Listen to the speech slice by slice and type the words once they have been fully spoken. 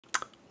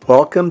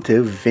Welcome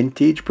to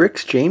Vintage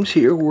Bricks. James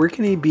here. We're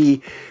going to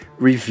be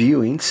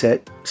reviewing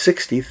set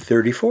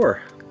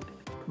 6034,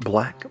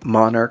 Black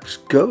Monarch's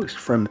Ghost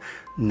from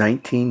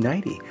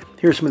 1990.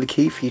 Here's some of the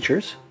key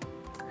features.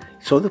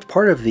 So that's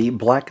part of the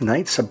Black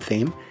Knights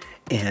sub-theme,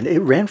 and it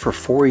ran for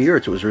 4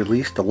 years. It was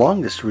released, the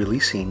longest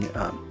releasing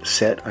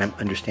set, I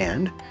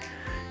understand,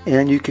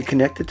 and you could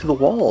connect it to the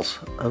walls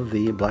of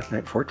the Black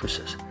Knight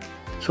fortresses.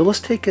 So let's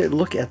take a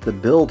look at the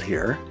build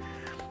here.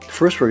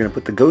 First, we're going to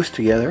put the ghost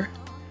together.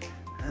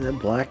 And the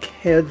black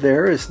head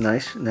there is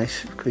nice.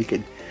 We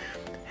could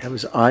have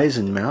his eyes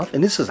and mouth,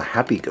 and this is a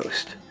happy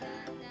ghost.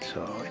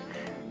 So,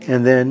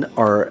 and then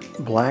our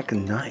Black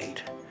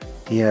Knight,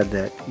 he had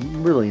that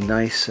really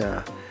nice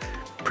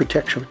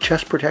protection,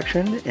 chest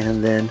protection,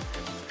 and then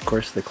of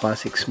course the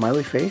classic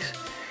smiley face,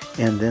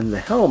 and then the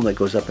helm that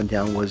goes up and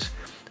down was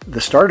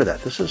the start of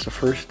that. This is the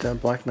first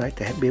Black Knight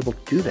to be able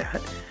to do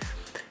that.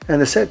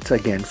 And the set's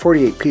again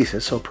 48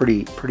 pieces, so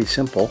pretty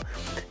simple.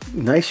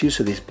 Nice use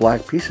of these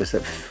black pieces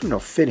that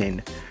fit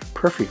in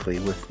perfectly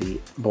with the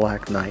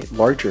Black Knight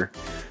larger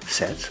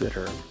sets that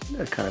are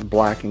kind of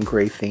black and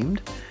gray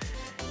themed.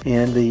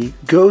 And the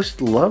ghost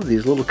loved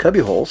these little cubby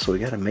holes, so we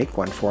got to make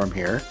one for him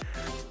here.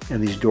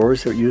 And these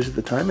doors that were used at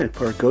the time, and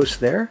put our ghost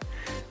there.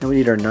 Then we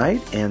need our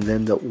knight, and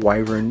then the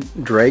wyvern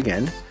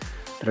dragon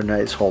that our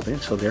knight is holding.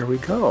 So there we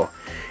go.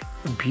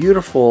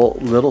 Beautiful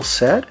little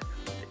set.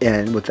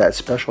 And with that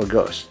special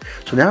ghost.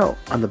 So now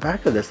on the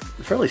back of this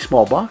fairly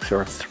small box there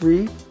are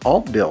 3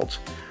 alt builds.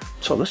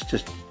 So let's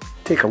just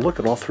take a look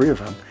at all 3 of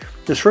them.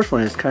 This first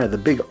one is kind of the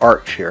big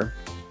arch here.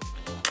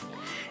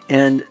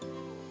 And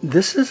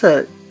this is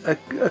a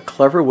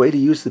clever way to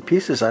use the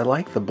pieces. I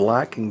like the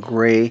black and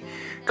gray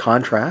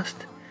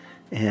contrast,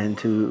 and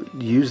to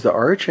use the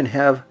arch and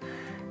have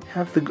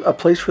a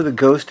place for the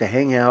ghost to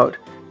hang out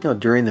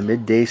during the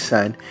midday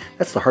sun.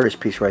 That's the hardest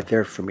piece right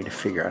there for me to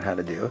figure out how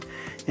to do.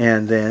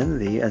 And then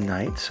the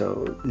knight,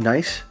 so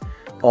nice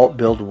alt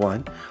build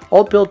 1.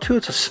 Alt build 2,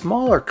 it's a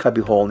smaller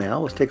cubby hole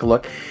now. Let's take a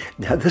look.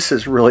 Now this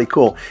is really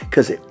cool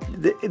because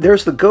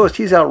there's the ghost.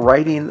 He's out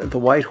riding the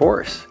white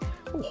horse,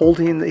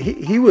 holding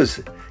he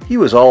was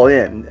all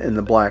in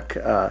the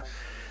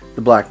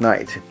Black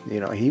Knight.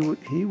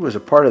 He was a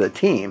part of the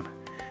team.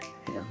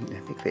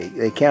 I think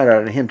they counted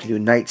on him to do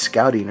night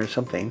scouting or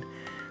something.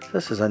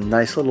 This is a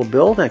nice little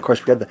build, and of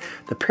course we got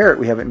the parrot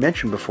we haven't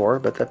mentioned before,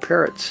 but the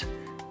parrot's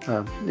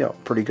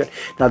pretty good.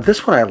 Now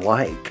this one I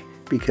like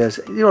because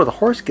the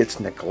horse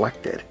gets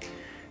neglected,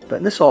 but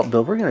in this alt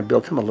build we're going to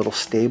build him a little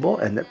stable,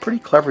 and a pretty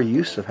clever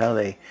use of how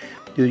they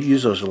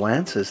use those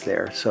lances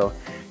there. So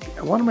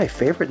one of my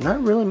favorite,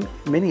 not really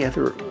many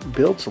other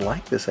builds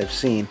like this I've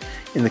seen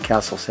in the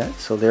castle set.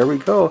 So there we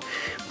go.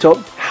 So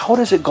how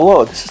does it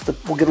glow?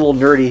 We'll get a little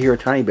nerdy here a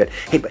tiny bit.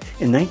 Hey, but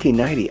in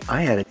 1990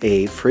 I had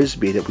a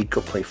frisbee that we'd go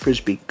play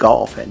frisbee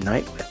golf at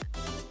night with.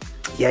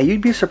 Yeah,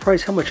 you'd be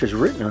surprised how much is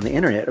written on the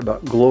internet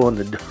about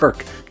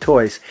glow-in-the-dark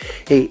toys.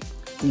 Hey,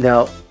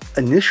 now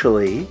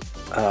initially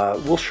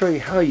we'll show you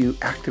how you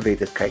activate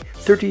this guy.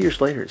 30 years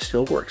later it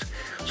still works.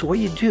 So what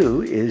you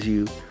do is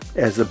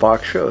as the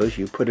box shows,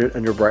 you put it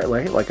under bright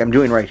light, like I'm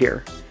doing right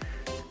here.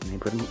 And you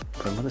put them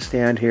on the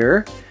stand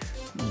here,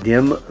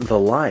 dim the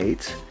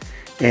lights,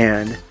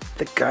 and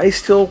the guy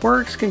still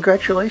works.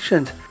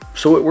 Congratulations.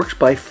 So it works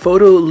by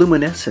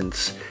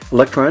photoluminescence.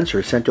 Electrons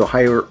are sent to a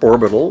higher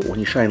orbital when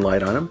you shine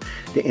light on them.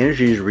 The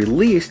energy is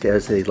released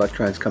as the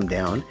electrons come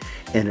down,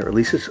 and it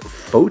releases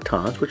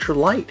photons, which are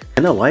light.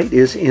 And the light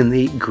is in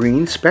the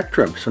green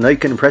spectrum. So now you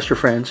can impress your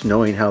friends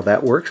knowing how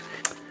that works.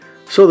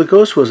 So the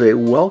ghost was a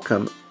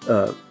welcome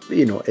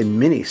in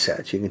many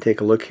sets. You can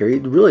take a look here. He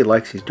really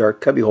likes these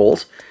dark cubby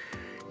holes.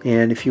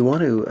 And if you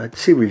want to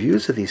see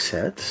reviews of these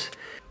sets,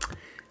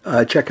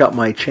 check out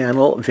my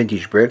channel,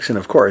 Vintage Bricks. And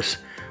of course,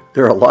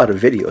 there are a lot of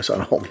videos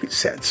on all these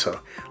sets.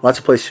 So lots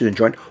of places to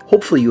enjoy.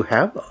 Hopefully you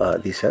have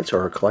these sets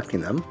or are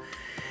collecting them.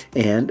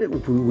 And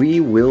we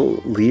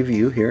will leave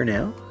you here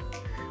now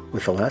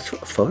with the last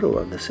photo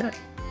of the set.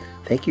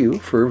 Thank you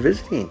for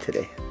visiting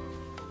today.